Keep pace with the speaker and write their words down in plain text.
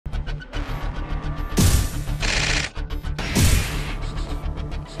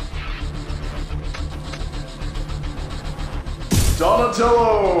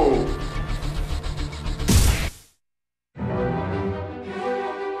Donatello!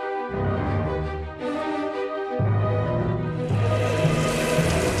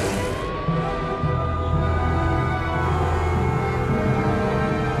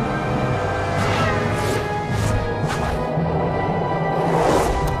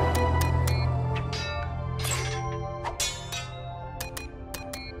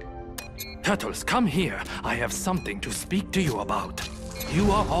 Turtles, come here. I have something to speak to you about.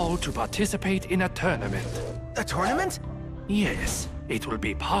 You are all to participate in a tournament. A tournament? Yes, it will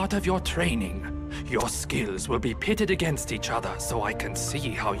be part of your training. Your skills will be pitted against each other so I can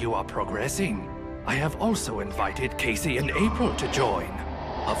see how you are progressing. I have also invited Casey and April to join.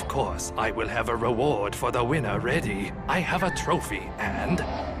 Of course, I will have a reward for the winner ready. I have a trophy and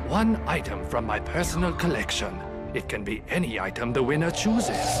one item from my personal collection. It can be any item the winner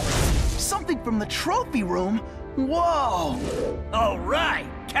chooses. Something from the trophy room? Whoa! All right,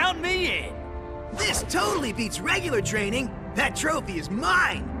 count me in. This totally beats regular training. That trophy is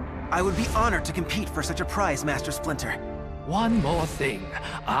mine. I would be honored to compete for such a prize, Master Splinter. One more thing.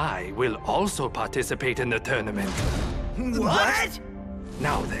 I will also participate in the tournament. What?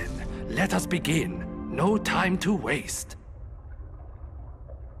 Now then, let us begin. No time to waste.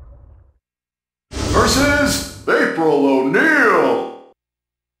 Versus April O'Neil!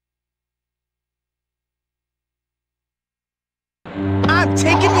 I'm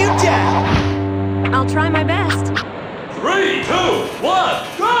taking you down. I'll try my best. 3, 2, 1,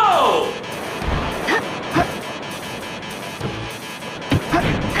 go!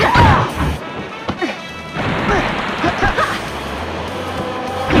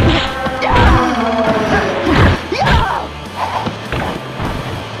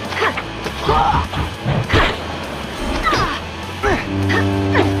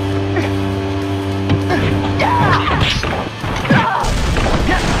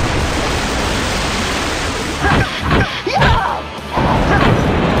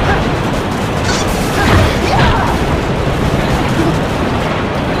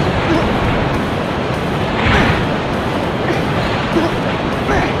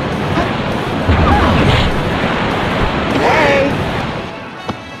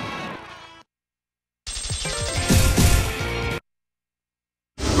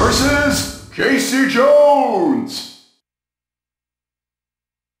 Versus Casey Jones!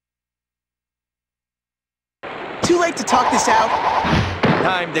 Too late to talk this out.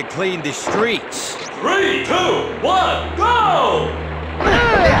 Time to clean the streets. 3, 2, 1, go!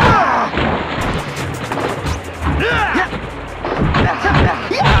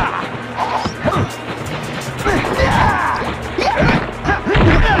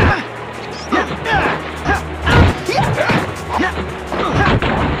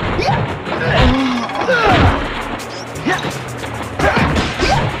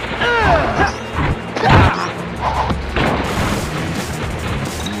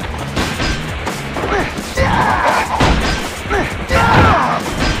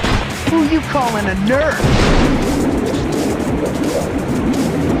 Who you calling a nerd?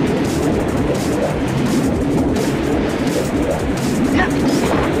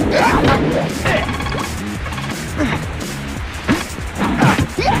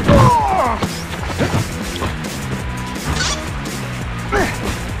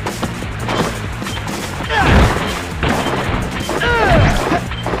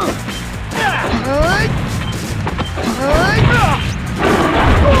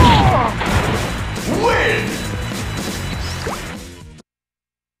 Win!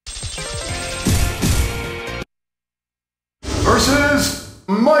 Versus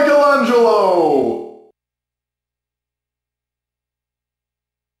Michelangelo!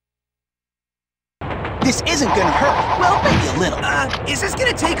 This isn't gonna hurt. Well, maybe a little. Is this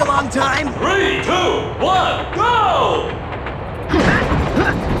gonna take a long time? 3, 2, 1, go!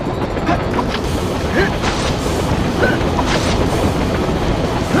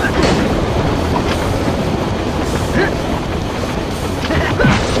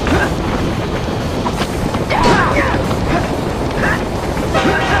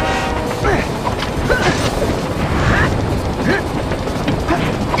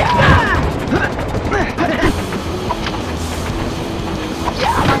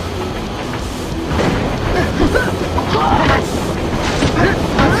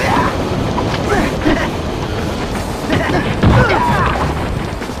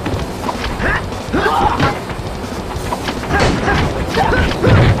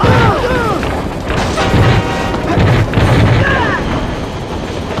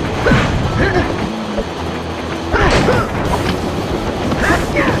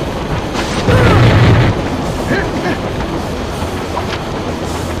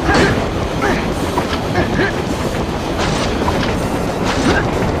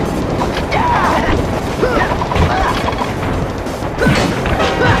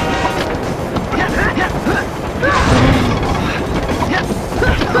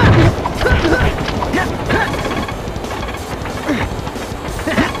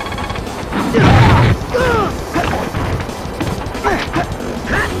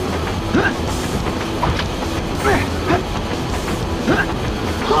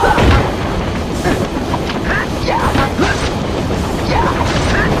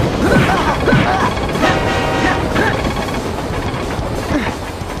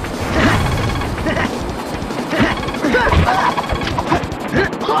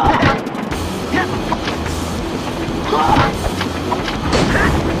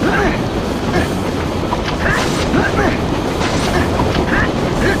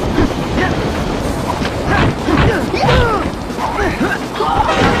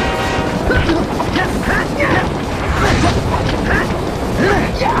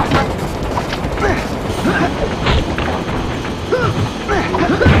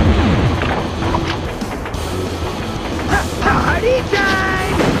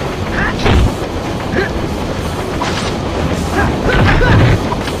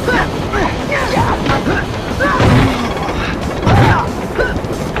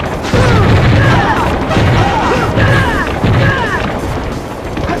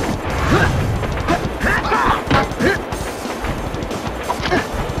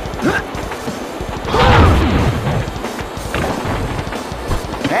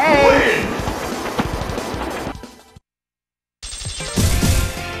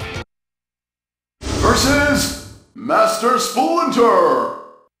 Counter!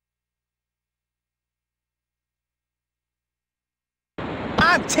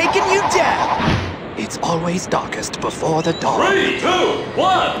 I'm taking you down! It's always darkest before the dawn. 3, 2,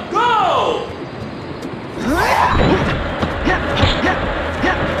 1, go!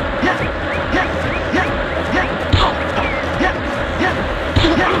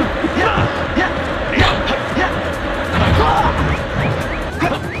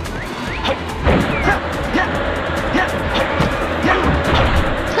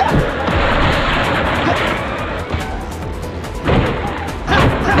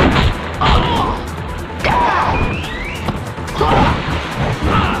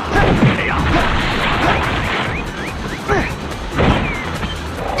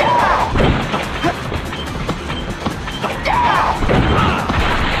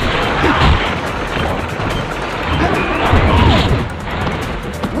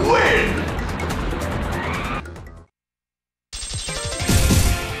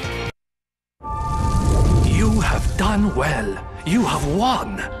 Done well. You have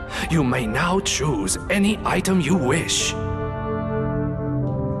won. You may now choose any item you wish.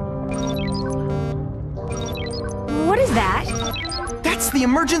 What is that? That's the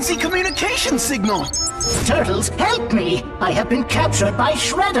emergency communication signal! Turtles, help me! I have been captured by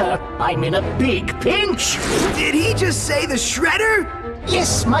Shredder! I'm in a big pinch! Did he just say the Shredder?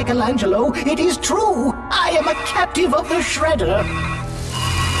 Yes, Michelangelo, it is true! I am a captive of the Shredder!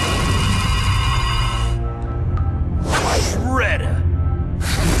 Shredder!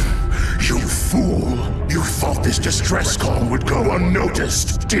 You fool! You thought this distress call would go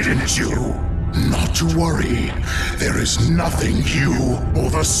unnoticed, didn't you? Not to worry. There is nothing you or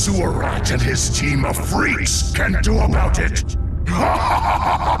the sewer rat and his team of freaks can do about it.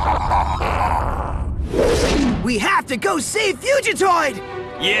 We have to go save Fugitoid!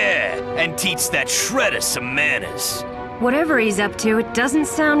 Yeah, and teach that Shredder some manners. Whatever he's up to, it doesn't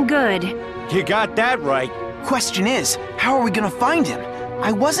sound good. You got that right. Question is, how are we gonna find him?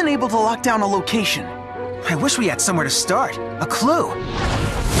 I wasn't able to lock down a location. I wish we had somewhere to start. A clue.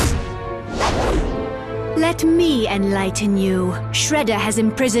 Let me enlighten you. Shredder has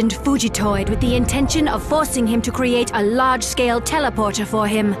imprisoned Fugitoid with the intention of forcing him to create a large-scale teleporter for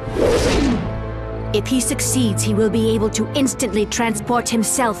him. If he succeeds, he will be able to instantly transport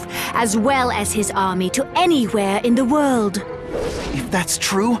himself, as well as his army, to anywhere in the world. If that's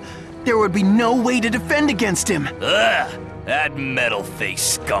true, there would be no way to defend against him. Ugh, that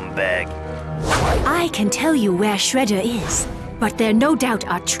metal-faced scumbag. I can tell you where Shredder is, but there no doubt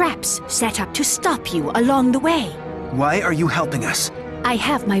are traps set up to stop you along the way. Why are you helping us? I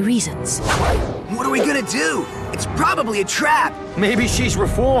have my reasons. What are we gonna do? It's probably a trap! Maybe she's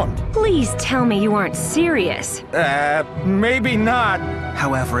reformed. Please tell me you aren't serious. Maybe not.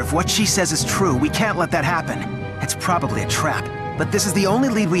 However, if what she says is true, we can't let that happen. It's probably a trap, but this is the only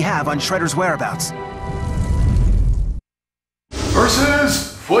lead we have on Shredder's whereabouts.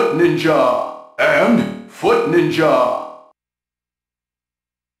 Versus Foot Ninja and Foot Ninja.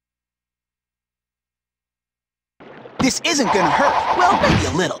 This isn't gonna hurt. Well, maybe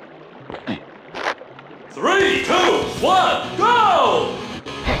a little. 3, 2, 1, go!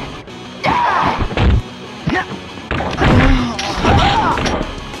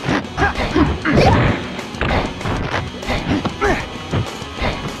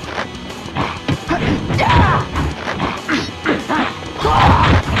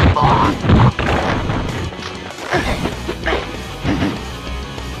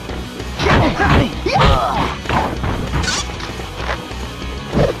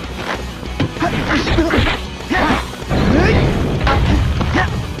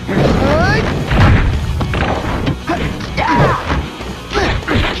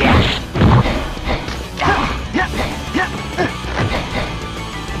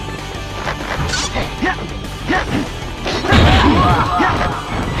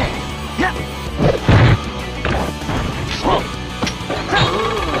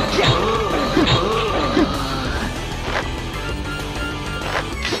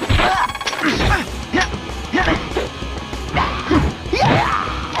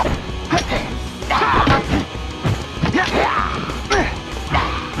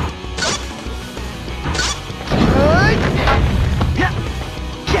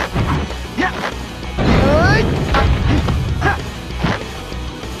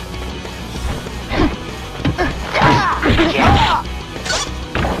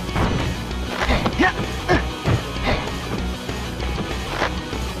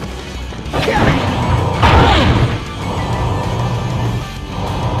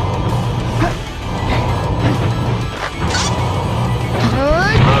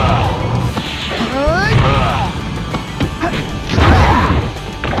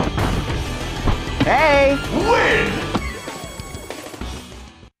 Hey! Win!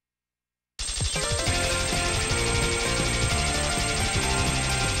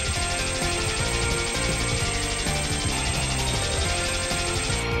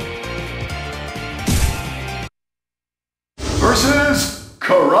 Versus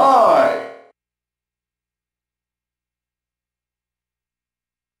Karai.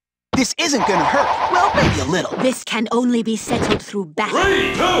 This isn't gonna hurt. Well, maybe a little. This can only be settled through battle.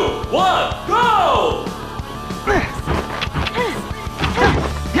 3, 2, 1, go!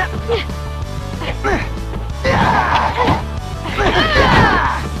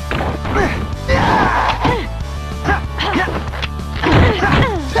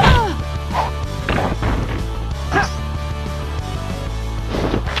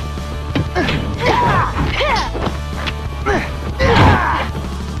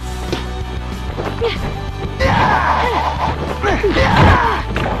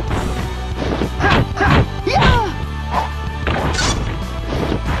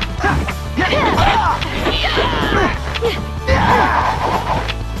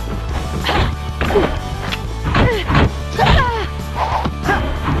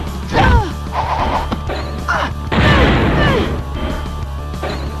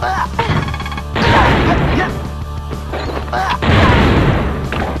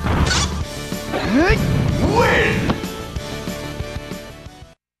 Win!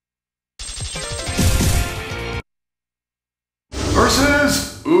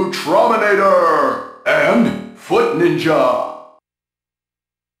 Versus Ultraminator and Foot Ninja.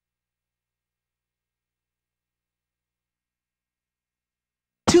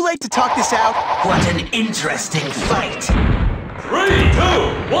 Too late to talk this out? What an interesting fight! 3,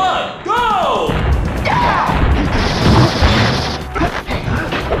 2, 1, go!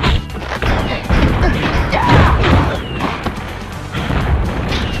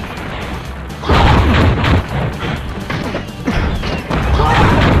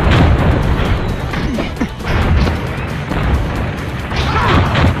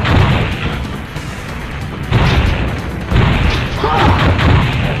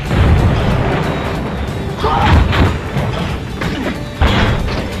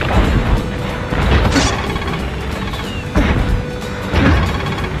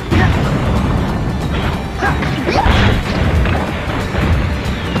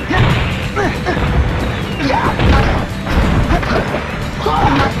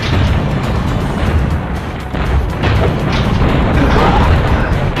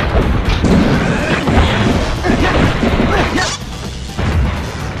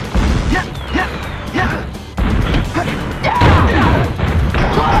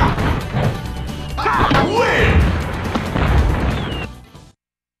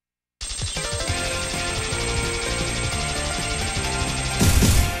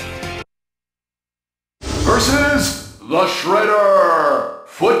 Versus the Shredder,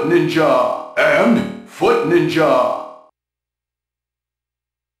 Foot Ninja and Foot Ninja.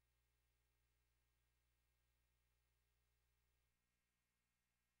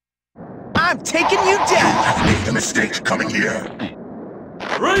 I'm taking you down! Made a mistake coming here.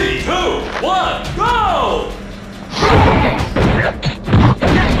 3, 2, 1, go!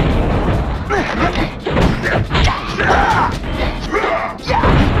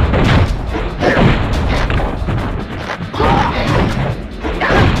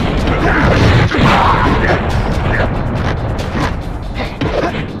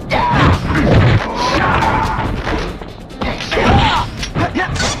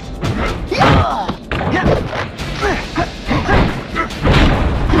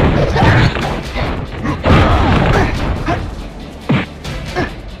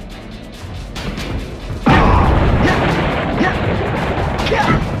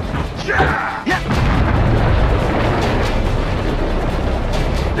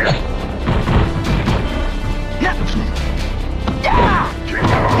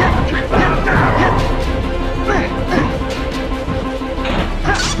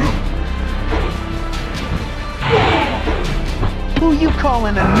 Who you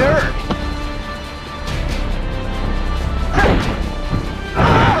calling a nerd?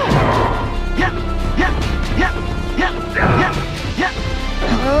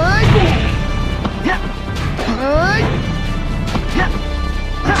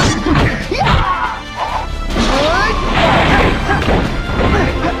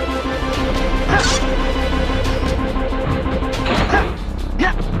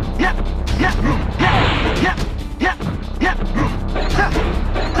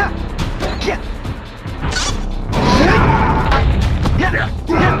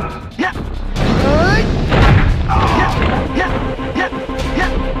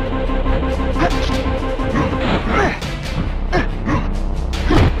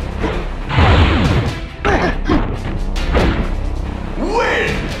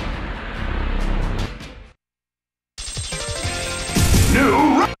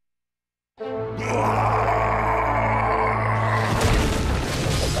 New...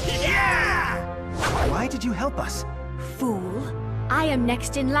 Why did you help us? Fool. I am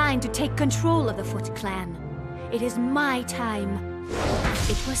next in line to take control of the Foot Clan. It is my time.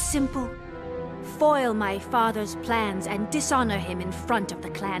 It was simple. Foil my father's plans and dishonor him in front of the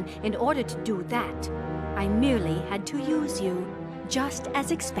clan. In order to do that, I merely had to use you. Just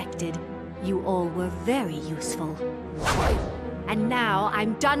as expected, you all were very useful. And now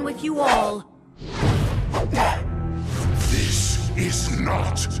I'm done with you all. This is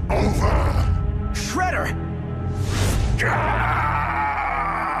not over. Shredder!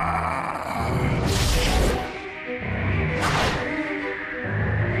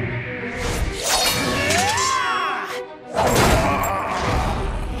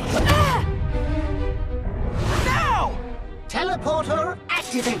 Teleporter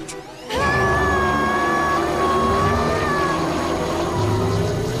activate!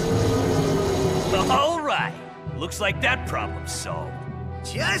 All right. Looks like that problem's solved.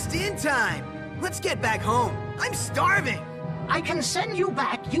 Just in time. Let's get back home. I'm starving. I can send you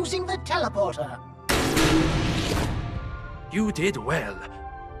back using the teleporter. You did well.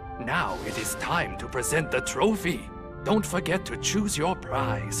 Now it is time to present the trophy. Don't forget to choose your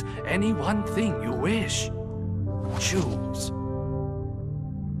prize. Any one thing you wish. Choose.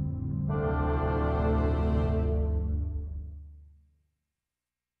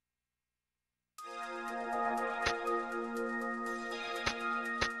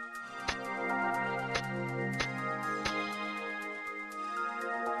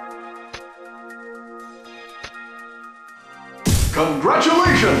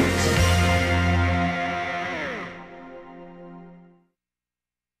 Congratulations!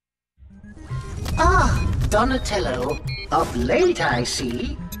 Ah, Donatello. Up late, I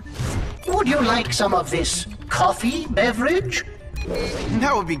see. Would you like some of this coffee beverage?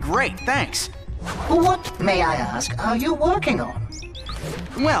 That would be great, thanks. What, may I ask, are you working on?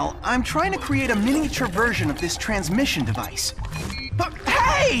 Well, I'm trying to create a miniature version of this transmission device. But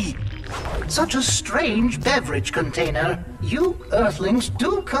hey! Such a strange beverage container. You Earthlings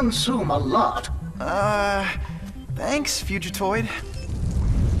do consume a lot. Thanks, Fugitoid.